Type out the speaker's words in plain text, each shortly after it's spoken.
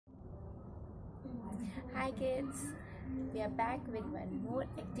Hi kids, we are back with one more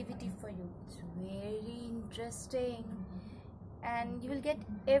activity for you. It's very interesting and you will get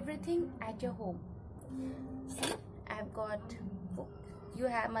everything at your home. See, I've got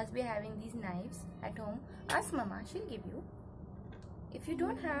must be having these knives at home. Ask mama, she'll give you. If you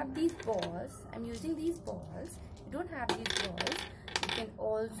don't have these balls, I'm using these balls. You don't have these balls, you can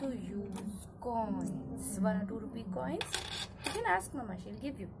also use coins, 1 or 2 rupee coins. You can ask mama, she'll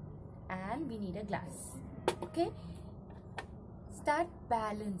give you. And we need a glass. Okay, start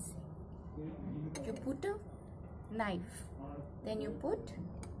balancing. You put a knife, then you put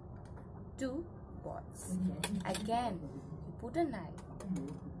 2 balls. Again, you put a knife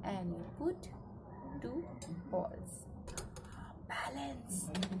and you put 2 balls. Balance.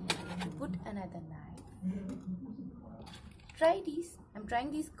 You put another knife. Try these. I'm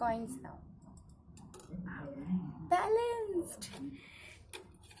trying these coins now. Balanced.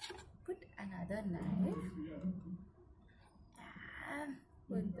 Put another knife and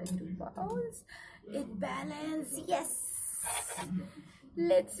with the 2 balls it balanced. Yes,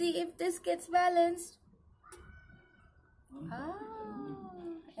 let's see if this gets balanced.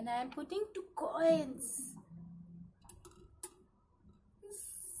 And I am putting 2 coins.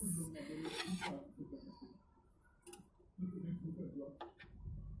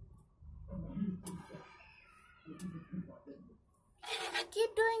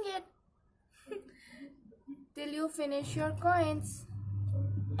 Keep doing it till you finish your coins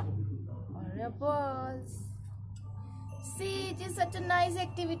or your balls. See, it is such a nice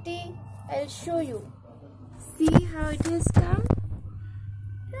activity. I'll show you. See how it has come,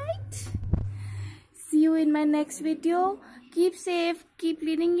 right? See you in my next video. Keep safe, keep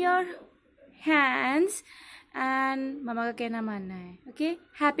cleaning your hands, and mama ka kehna manna hai. Okay,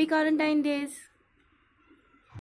 happy quarantine days.